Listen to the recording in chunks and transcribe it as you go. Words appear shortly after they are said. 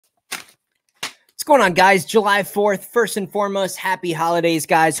What's going on, guys? July 4th, first and foremost, happy holidays,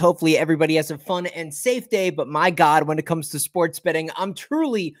 guys. Hopefully everybody has a fun and safe day, but my God, when it comes to sports betting, I'm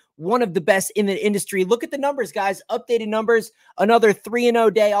truly one of the best in the industry. Look at the numbers, guys. Updated numbers, another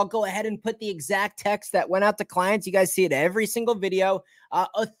 3-0 day. I'll go ahead and put the exact text that went out to clients. You guys see it every single video.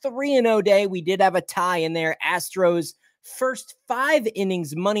 A 3-0 day. We did have a tie in there. Astros first 5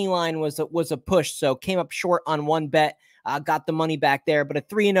 innings money line was a push, so came up short on one bet. Got the money back there, but a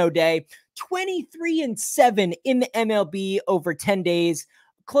 3-0 day. 23-7 in the MLB over 10 days,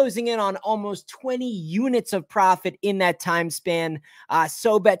 closing in on almost 20 units of profit in that time span.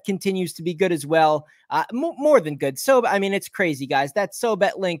 SoBet continues to be good as well. More than good. So, I mean, it's crazy, guys. That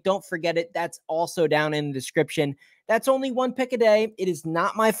SoBet link, don't forget it. That's also down in the description. That's only one pick a day. It is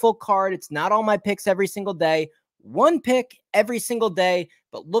not my full card. It's not all my picks every single day. One pick every single day.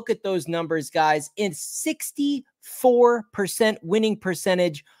 But look at those numbers, guys. In 64% winning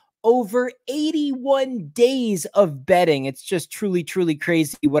percentage over 81 days of betting. It's just truly, truly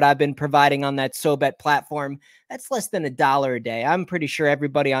crazy what I've been providing on that SoBet platform. That's less than $1 a day. I'm pretty sure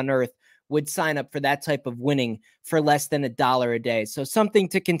everybody on earth would sign up for that type of winning for less than $1 a day. So something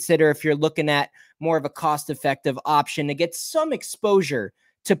to consider if you're looking at more of a cost-effective option to get some exposure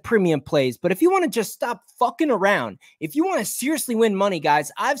to premium plays. But if you want to just stop fucking around, if you want to seriously win money,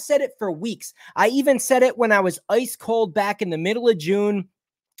 guys, I've said it for weeks. I even said it when I was ice cold back in the middle of June.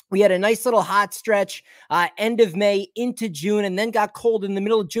 We had a nice little hot stretch, end of May into June, and then got cold in the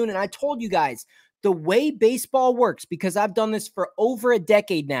middle of June. And I told you guys, the way baseball works, because I've done this for over a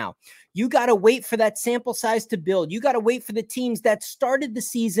decade now, you got to wait for that sample size to build. You got to wait for the teams that started the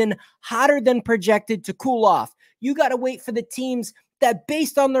season hotter than projected to cool off. You got to wait for the teams that,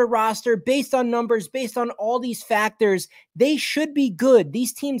 based on their roster, based on numbers, based on all these factors, they should be good.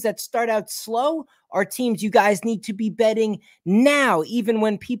 These teams that start out slow are teams you guys need to be betting now, even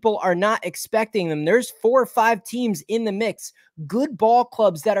when people are not expecting them. There's 4 or 5 teams in the mix, good ball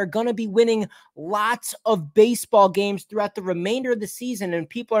clubs that are going to be winning lots of baseball games throughout the remainder of the season, and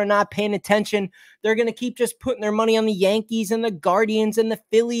people are not paying attention. They're going to keep just putting their money on the Yankees and the Guardians and the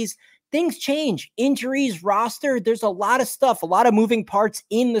Phillies. Things change, injuries, roster. There's a lot of stuff, a lot of moving parts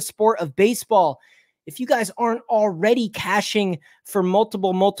in the sport of baseball. If you guys aren't already cashing for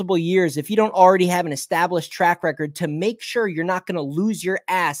multiple years, if you don't already have an established track record to make sure you're not going to lose your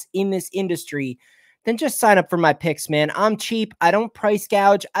ass in this industry, then just sign up for my picks, man. I'm cheap. I don't price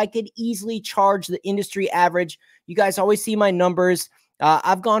gouge. I could easily charge the industry average. You guys always see my numbers.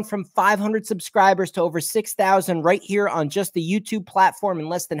 I've gone from 500 subscribers to over 6,000 right here on just the YouTube platform in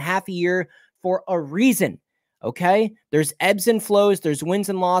less than half a year for a reason. Okay, there's ebbs and flows, there's wins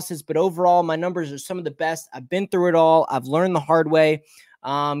and losses, but overall, my numbers are some of the best. I've been through it all. I've learned the hard way.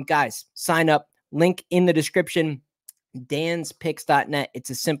 Guys, sign up. Link in the description, danspicks.net.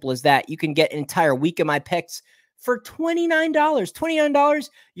 It's as simple as that. You can get an entire week of my picks for $29. $29,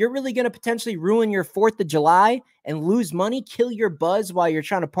 you're really going to potentially ruin your 4th of July and lose money, kill your buzz while you're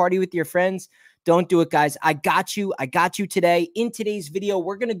trying to party with your friends. Don't do it, guys. I got you. I got you today. In today's video,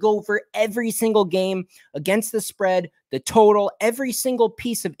 we're going to go over every single game against the spread, the total, every single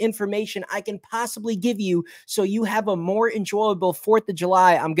piece of information I can possibly give you so you have a more enjoyable 4th of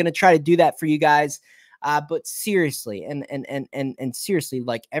July. I'm going to try to do that for you guys. But seriously, and seriously,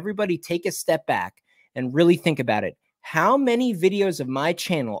 like, everybody take a step back and really think about it. How many videos of my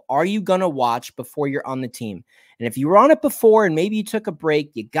channel are you going to watch before you're on the team? And if you were on it before and maybe you took a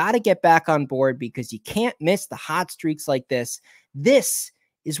break, you got to get back on board because you can't miss the hot streaks like this. This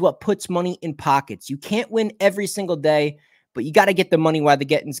is what puts money in pockets. You can't win every single day, but you got to get the money while the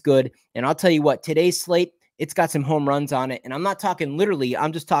getting's good. And I'll tell you what, today's slate, it's got some home runs on it. And I'm not talking literally,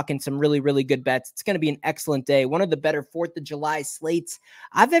 I'm just talking some really, really good bets. It's going to be an excellent day. One of the better 4th of July slates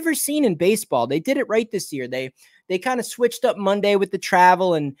I've ever seen in baseball. They did it right this year. They kind of switched up Monday with the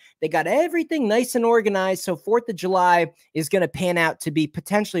travel, and they got everything nice and organized. So 4th of July is going to pan out to be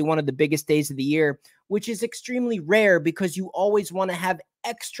potentially one of the biggest days of the year, which is extremely rare because you always want to have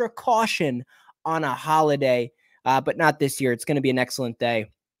extra caution on a holiday, but not this year. It's going to be an excellent day.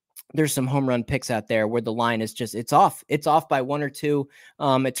 There's some home run picks out there where the line is just, it's off. It's off by 1 or 2.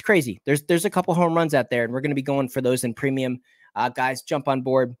 It's crazy. There's a couple home runs out there, and we're going to be going for those in premium. Guys, jump on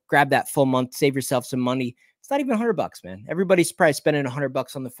board, grab that full month, save yourself some money. It's not even $100, man. Everybody's probably spending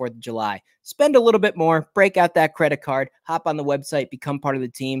 $100 on the 4th of July. Spend a little bit more, break out that credit card, hop on the website, become part of the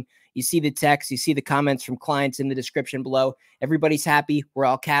team. You see the text, you see the comments from clients in the description below. Everybody's happy. We're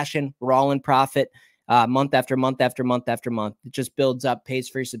all cashing. We're all in profit. Month after month after month after month. It just builds up, pays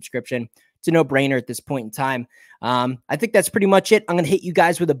for your subscription. It's a no-brainer at this point in time. I think that's pretty much it. I'm going to hit you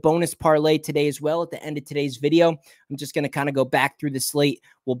guys with a bonus parlay today as well at the end of today's video. I'm just going to kind of go back through the slate.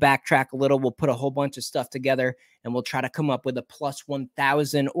 We'll backtrack a little. We'll put a whole bunch of stuff together, and we'll try to come up with a plus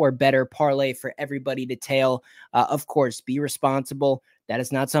 1,000 or better parlay for everybody to tail. Of course, be responsible. That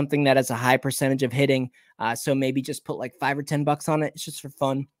is not something that has a high percentage of hitting. So maybe just put like $5 or $10 on it. It's just for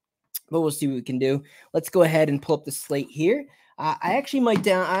fun, but we'll see what we can do. Let's go ahead and pull up the slate here. I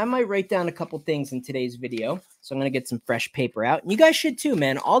might write down a couple things in today's video. So I'm going to get some fresh paper out. And you guys should too,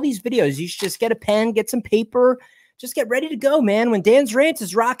 man. All these videos, you should just get a pen, get some paper, just get ready to go, man. When Dan's Rants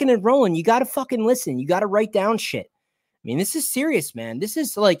is rocking and rolling, you got to fucking listen. You got to write down shit. I mean, this is serious, man. This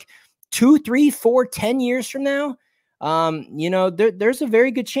is like 2, 3, 4, 10 years from now. There's a very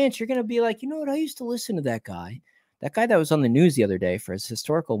good chance you're going to be like, you know what? I used to listen to that guy. That guy that was on the news the other day for his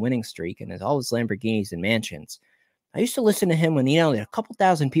historical winning streak and all his Lamborghinis and mansions. I used to listen to him when he only had a couple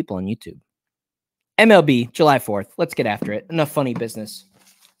thousand people on YouTube. MLB, July 4th. Let's get after it. Enough funny business.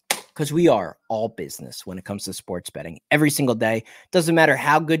 Because we are all business when it comes to sports betting. Every single day. Doesn't matter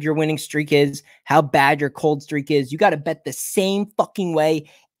how good your winning streak is, how bad your cold streak is. You got to bet the same fucking way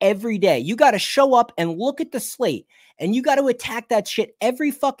every day. You got to show up and look at the slate. And you got to attack that shit every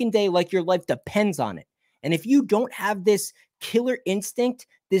fucking day like your life depends on it. And if you don't have this killer instinct,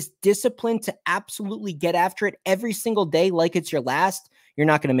 this discipline to absolutely get after it every single day like it's your last, you're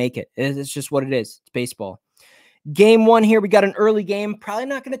not going to make it. It's just what it is. It's baseball. Game 1 here. We got an early game. Probably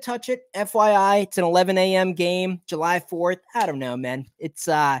not going to touch it. FYI, it's an 11 a.m. game, July 4th. I don't know, man. It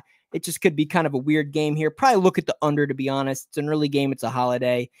just could be kind of a weird game here. Probably look at the under, to be honest. It's an early game. It's a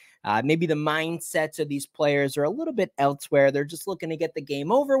holiday. Maybe the mindsets of these players are a little bit elsewhere. They're just looking to get the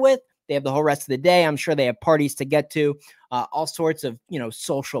game over with. They have the whole rest of the day. I'm sure they have parties to get to, all sorts of,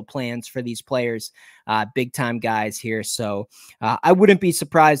 social plans for these players, big time guys here. So I wouldn't be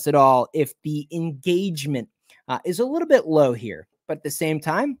surprised at all if the engagement is a little bit low here, but at the same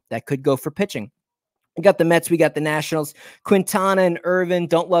time, that could go for pitching. We got the Mets, we got the Nationals, Quintana and Irvin.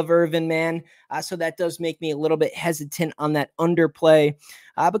 Don't love Irvin, man. So that does make me a little bit hesitant on that underplay.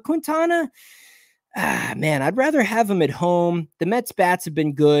 But Quintana, man, I'd rather have him at home. The Mets bats have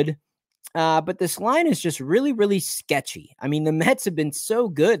been good. But this line is just really, really sketchy. I mean, the Mets have been so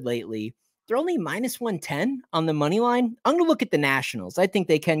good lately. They're only minus 110 on the money line. I'm going to look at the Nationals. I think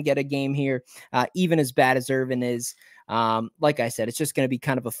they can get a game here, even as bad as Irvin is. Like I said, it's just going to be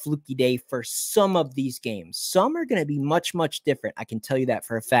kind of a fluky day for some of these games. Some are going to be much, much different. I can tell you that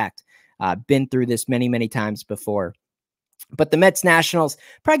for a fact. Been through this many, many times before. But the Mets Nationals,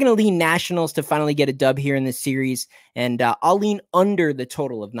 probably going to lean Nationals to finally get a dub here in this series. And I'll lean under the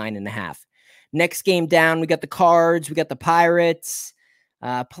total of 9.5. Next game down, we got the Cards, we got the Pirates.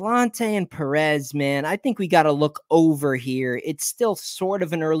 Palante and Perez, man, I think we got to look over here. It's still sort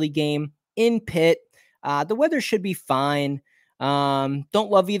of an early game in Pitt. The weather should be fine. Don't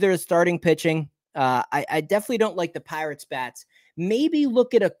love either starting pitching. I definitely don't like the Pirates bats. Maybe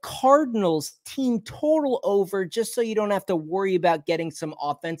look at a Cardinals team total over just so you don't have to worry about getting some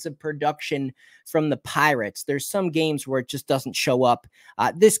offensive production from the Pirates. There's some games where it just doesn't show up.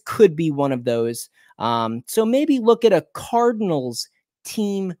 This could be one of those. So maybe look at a Cardinals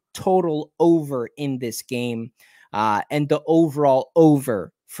team total over in this game and the overall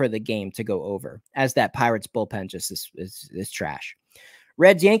over for the game to go over, as that Pirates bullpen just is trash.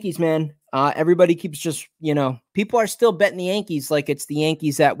 Reds, Yankees, man. Everybody keeps just, people are still betting the Yankees like it's the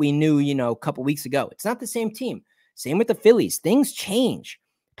Yankees that we knew, a couple weeks ago. It's not the same team. Same with the Phillies. Things change.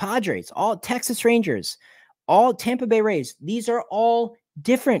 Padres, all Texas Rangers, all Tampa Bay Rays. These are all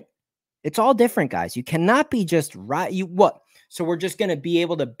different. It's all different, guys. You cannot be just right. So we're just going to be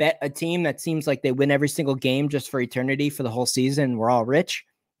able to bet a team that seems like they win every single game just for eternity for the whole season. We're all rich.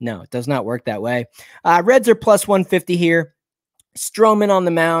 No, it does not work that way. Reds are plus 150 here. Stroman on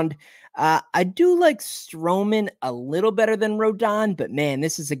the mound. I do like Stroman a little better than Rodon, but man,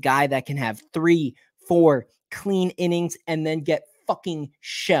 this is a guy that can have 3, 4 clean innings and then get fucking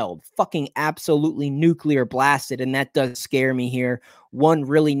shelled, fucking absolutely nuclear blasted. And that does scare me here. One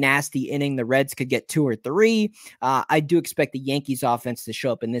really nasty inning, the Reds could get 2 or 3. I do expect the Yankees offense to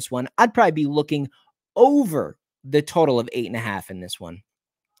show up in this one. I'd probably be looking over the total of 8.5 in this one.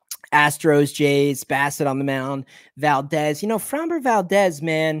 Astros, Jays, Bassett on the mound, Valdez. Framber Valdez,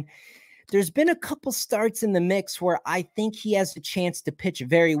 man, there's been a couple starts in the mix where I think he has a chance to pitch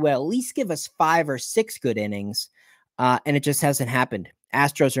very well, at least give us 5 or 6 good innings, and it just hasn't happened.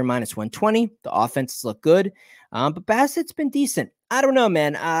 Astros are minus 120. The offenses look good, but Bassett's been decent. I don't know,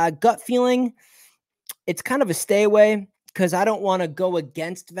 man. Gut feeling, it's kind of a stay away. because I don't want to go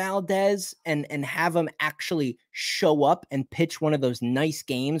against Valdez and have him actually show up and pitch one of those nice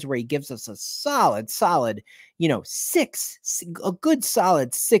games where he gives us a solid, a good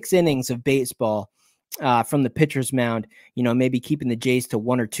solid 6 innings of baseball from the pitcher's mound, maybe keeping the Jays to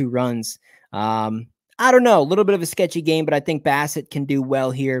 1 or 2 runs. I don't know, a little bit of a sketchy game, but I think Bassett can do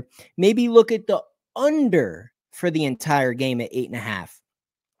well here. Maybe look at the under for the entire game at 8.5.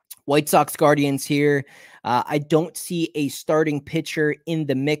 White Sox Guardians here. I don't see a starting pitcher in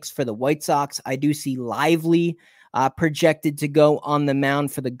the mix for the White Sox. I do see Lively projected to go on the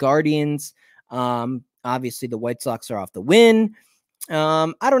mound for the Guardians. Obviously, the White Sox are off the win.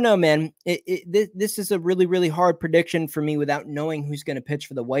 I don't know, man. This is a really, really hard prediction for me without knowing who's going to pitch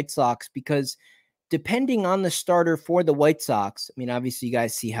for the White Sox, because depending on the starter for the White Sox, I mean, obviously, you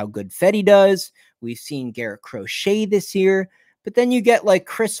guys see how good Fetty does. We've seen Garrett Crochet this year. But then you get like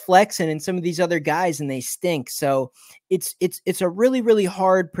Chris Flexen and some of these other guys, and they stink. So it's a really, really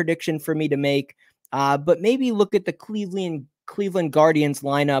hard prediction for me to make. But maybe look at the Cleveland Guardians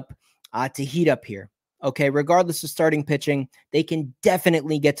lineup to heat up here. Okay, regardless of starting pitching, they can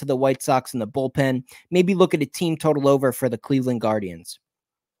definitely get to the White Sox in the bullpen. Maybe look at a team total over for the Cleveland Guardians.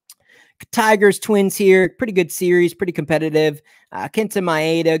 Tigers, Twins here. Pretty good series, pretty competitive. Kenta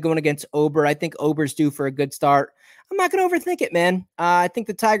Maeda going against Ober. I think Ober's due for a good start. I'm not going to overthink it, man. I think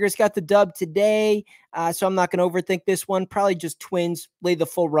the Tigers got the dub today, so I'm not going to overthink this one. Probably just Twins, lay the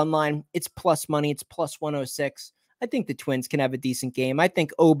full run line. It's plus money. It's plus 106. I think the Twins can have a decent game. I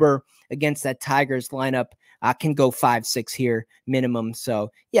think Ober against that Tigers lineup can go 5-6 here minimum.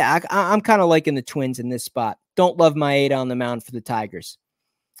 So, yeah, I'm kind of liking the Twins in this spot. Don't love Maeda on the mound for the Tigers.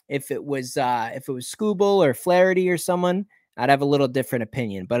 If it was Skubal or Flaherty or someone, I'd have a little different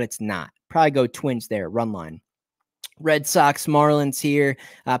opinion, but it's not. Probably go Twins there, run line. Red Sox, Marlins here.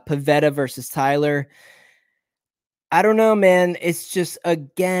 Pivetta versus Tyler. I don't know, man. It's just,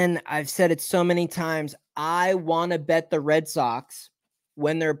 again, I've said it so many times. I want to bet the Red Sox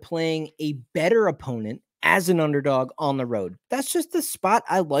when they're playing a better opponent as an underdog on the road. That's just the spot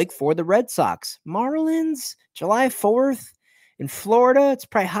I like for the Red Sox. Marlins, July 4th in Florida. It's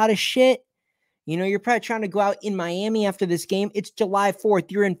probably hot as shit. You're probably trying to go out in Miami after this game. It's July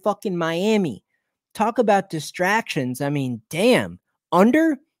 4th. You're in fucking Miami. Talk about distractions. I mean, damn.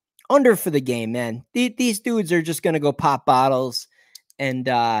 Under for the game, man. These dudes are just going to go pop bottles. And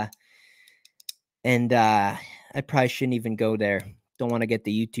I probably shouldn't even go there. Don't want to get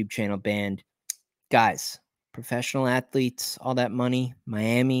the YouTube channel banned. Guys, professional athletes, all that money,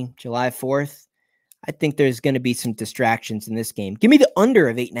 Miami, July 4th. I think there's going to be some distractions in this game. Give me the under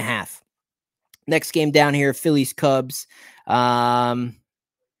of 8.5. Next game down here, Phillies, Cubs.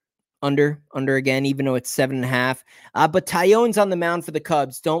 Under again, even though it's 7.5. But Tyone's on the mound for the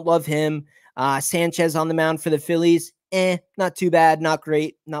Cubs. Don't love him. Sanchez on the mound for the Phillies. Not too bad. Not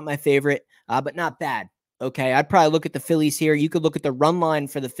great. Not my favorite, but not bad. Okay, I'd probably look at the Phillies here. You could look at the run line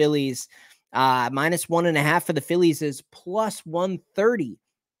for the Phillies. Minus 1.5 for the Phillies is plus 130.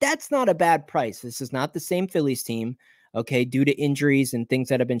 That's not a bad price. This is not the same Phillies team, okay, due to injuries and things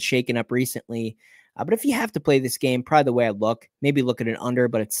that have been shaken up recently. But if you have to play this game, probably the way I look, maybe look at an under,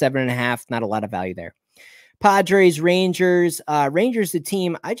 but it's 7.5, not a lot of value there. Padres, Rangers. Rangers, the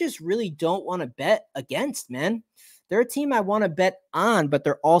team I just really don't want to bet against, man. They're a team I want to bet on, but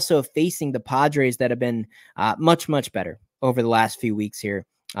they're also facing the Padres that have been much, much better over the last few weeks here.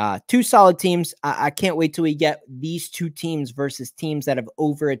 Two solid teams. I can't wait till we get these two teams versus teams that have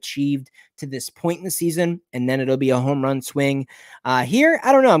overachieved to this point in the season, and then it'll be a home run swing. Here,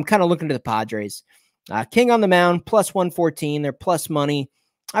 I don't know. I'm kind of looking to the Padres. King on the mound, plus 114. They're plus money.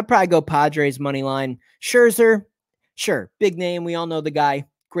 I'd probably go Padres money line. Scherzer, sure. Big name. We all know the guy.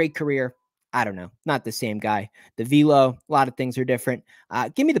 Great career. I don't know. Not the same guy. The velo, a lot of things are different.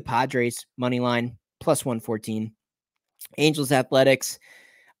 Give me the Padres money line, plus 114. Angels, Athletics.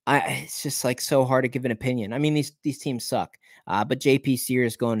 It's just like so hard to give an opinion. I mean, these teams suck. But JP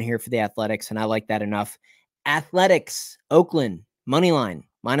Sears going here for the Athletics, and I like that enough. Athletics, Oakland, money line,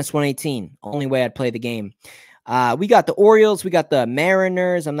 minus 118. Only way I'd play the game. We got the Orioles. We got the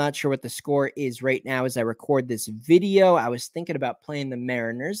Mariners. I'm not sure what the score is right now as I record this video. I was thinking about playing the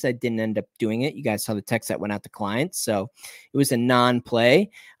Mariners. I didn't end up doing it. You guys saw the text that went out to clients, so it was a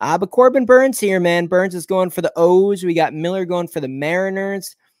non-play. But Corbin Burns here, man. Burns is going for the O's. We got Miller going for the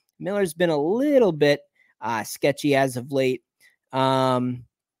Mariners. Miller's been a little bit sketchy as of late. I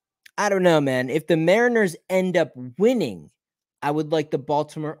don't know, man. If the Mariners end up winning, I would like the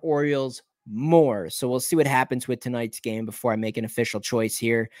Baltimore Orioles more. So we'll see what happens with tonight's game before I make an official choice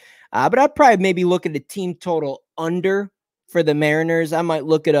here. But I'd probably maybe look at the team total under for the Mariners. I might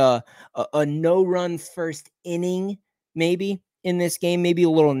look at a no-run first inning maybe in this game, maybe a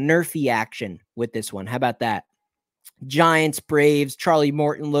little nerfy action with this one. How about that? Giants, Braves, Charlie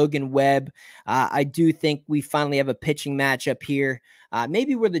Morton, Logan Webb. I do think we finally have a pitching matchup here.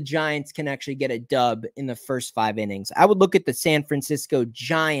 Maybe where the Giants can actually get a dub in the first 5 innings. I would look at the San Francisco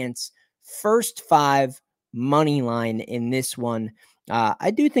Giants first 5 money line in this one.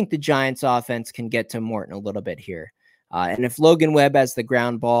 I do think the Giants offense can get to Morton a little bit here. And if Logan Webb has the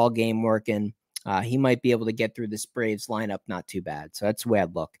ground ball game working, he might be able to get through this Braves lineup not too bad. So that's the way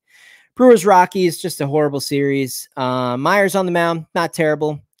I'd look. Brewers Rockies, just a horrible series. Myers on the mound, not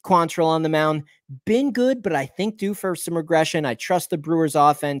terrible. Quantrill on the mound, been good, but I think due for some regression. I trust the Brewers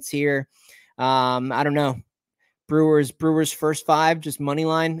offense here. I don't know. Brewers first 5, just money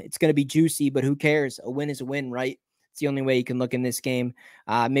line. It's going to be juicy, but who cares? A win is a win, right? It's the only way you can look in this game.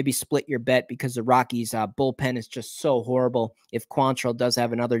 Maybe split your bet because the Rockies bullpen is just so horrible. If Quantrill does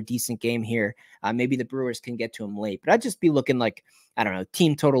have another decent game here, maybe the Brewers can get to him late. But I'd just be looking like, I don't know,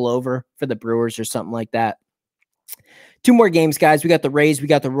 team total over for the Brewers or something like that. 2 more games, guys. We got the Rays. We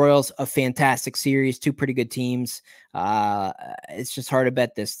got the Royals. A fantastic series. 2 pretty good teams. It's just hard to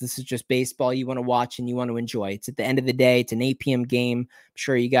bet this. This is just baseball you want to watch and you want to enjoy. It's at the end of the day. It's an 8 p.m. game. I'm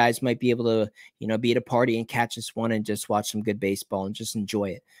sure you guys might be able to, be at a party and catch this one and just watch some good baseball and just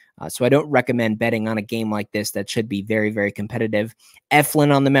enjoy it. So I don't recommend betting on a game like this that should be very, very competitive.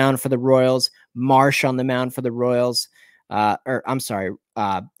 Eflin on the mound for the Royals. Marsh on the mound for the Royals.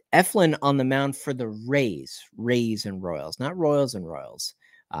 Eflin on the mound for the Rays and Royals, not Royals and Royals.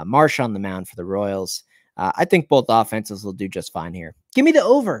 Marsh on the mound for the Royals. I think both offenses will do just fine here. Give me the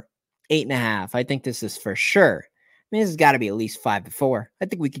over 8.5. I think this is for sure. I mean, this has got to be at least 5-4. I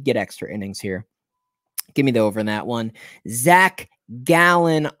think we could get extra innings here. Give me the over in that one. Zach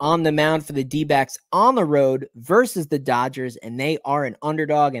Gallen on the mound for the D-backs on the road versus the Dodgers, and they are an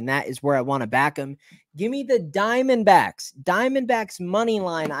underdog, and that is where I want to back them. Give me the Diamondbacks. Diamondbacks money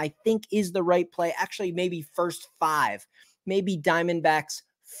line, I think, is the right play. Actually, maybe first 5. Maybe Diamondbacks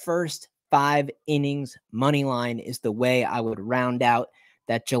first 5 innings money line is the way I would round out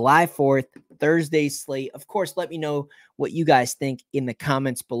that July 4th, Thursday slate. Of course, let me know what you guys think in the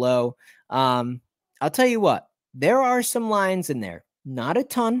comments below. I'll tell you what, there are some lines in there. Not a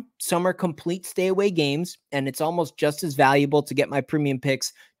ton. Some are complete stay away games, and it's almost just as valuable to get my premium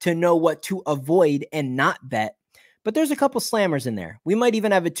picks to know what to avoid and not bet. But there's a couple slammers in there. We might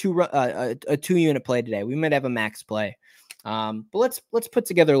even have a 2-unit play today. We might have a max play. But let's put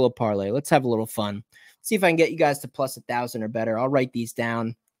together a little parlay. Let's have a little fun. See if I can get you guys to plus 1,000 or better. I'll write these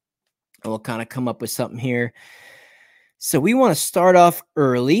down, and we'll kind of come up with something here. So we want to start off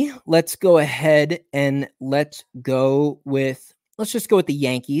early. Let's go ahead and let's just go with the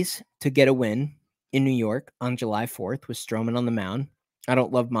Yankees to get a win in New York on July 4th with Stroman on the mound. I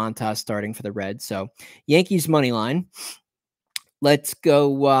don't love Montas starting for the Reds. So Yankees money line. Let's go.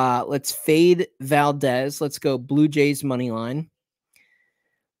 Let's fade Valdez. Let's go Blue Jays money line.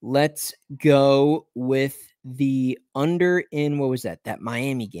 Let's go with the under in, what was that? That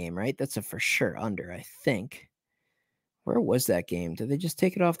Miami game, right? That's a for sure under, I think. Where was that game? Did they just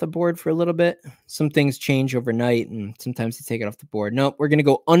take it off the board for a little bit? Some things change overnight, and sometimes they take it off the board. Nope, we're going to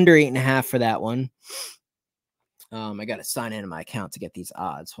go under 8.5 for that one. I got to sign into my account to get these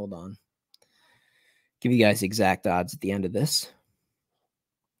odds. Hold on. Give you guys exact odds at the end of this.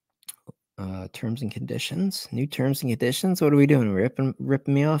 Terms and conditions. New terms and conditions. What are we doing?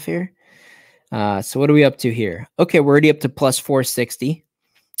 Ripping me off here? So what are we up to here? Okay, we're already up to plus 460.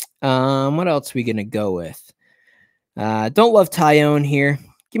 What else are we going to go with? Don't love Tyone here.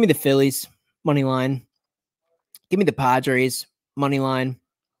 Give me the Phillies money line. Give me the Padres money line.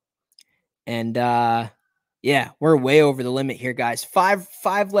 And yeah, we're way over the limit here, guys. Five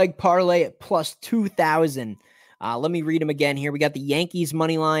leg parlay at plus 2,000. Let me read them again here. We got the Yankees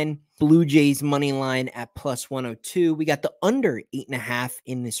money line, Blue Jays money line at plus 102. We got the under 8.5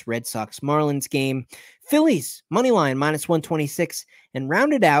 in this Red Sox Marlins game. Phillies money line minus 126, and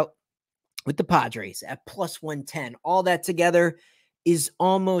rounded out with the Padres at plus 110. All that together is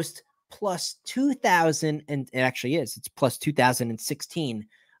almost plus 2,000, and it actually is. It's plus 2,016.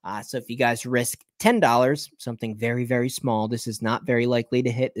 So if you guys risk $10, something very, very small, this is not very likely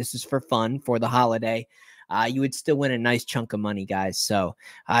to hit. This is for fun for the holiday. You would still win a nice chunk of money, guys. So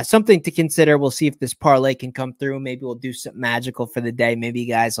something to consider. We'll see if this parlay can come through. Maybe we'll do something magical for the day. Maybe you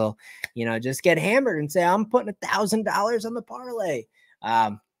guys will, just get hammered and say, I'm putting $1,000 on the parlay.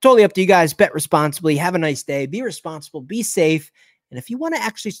 Totally up to you guys. Bet responsibly. Have a nice day. Be responsible. Be safe. And if you want to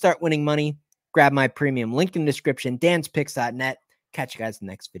actually start winning money, grab my premium. Link in the description. danspicks.net. Catch you guys in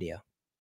the next video.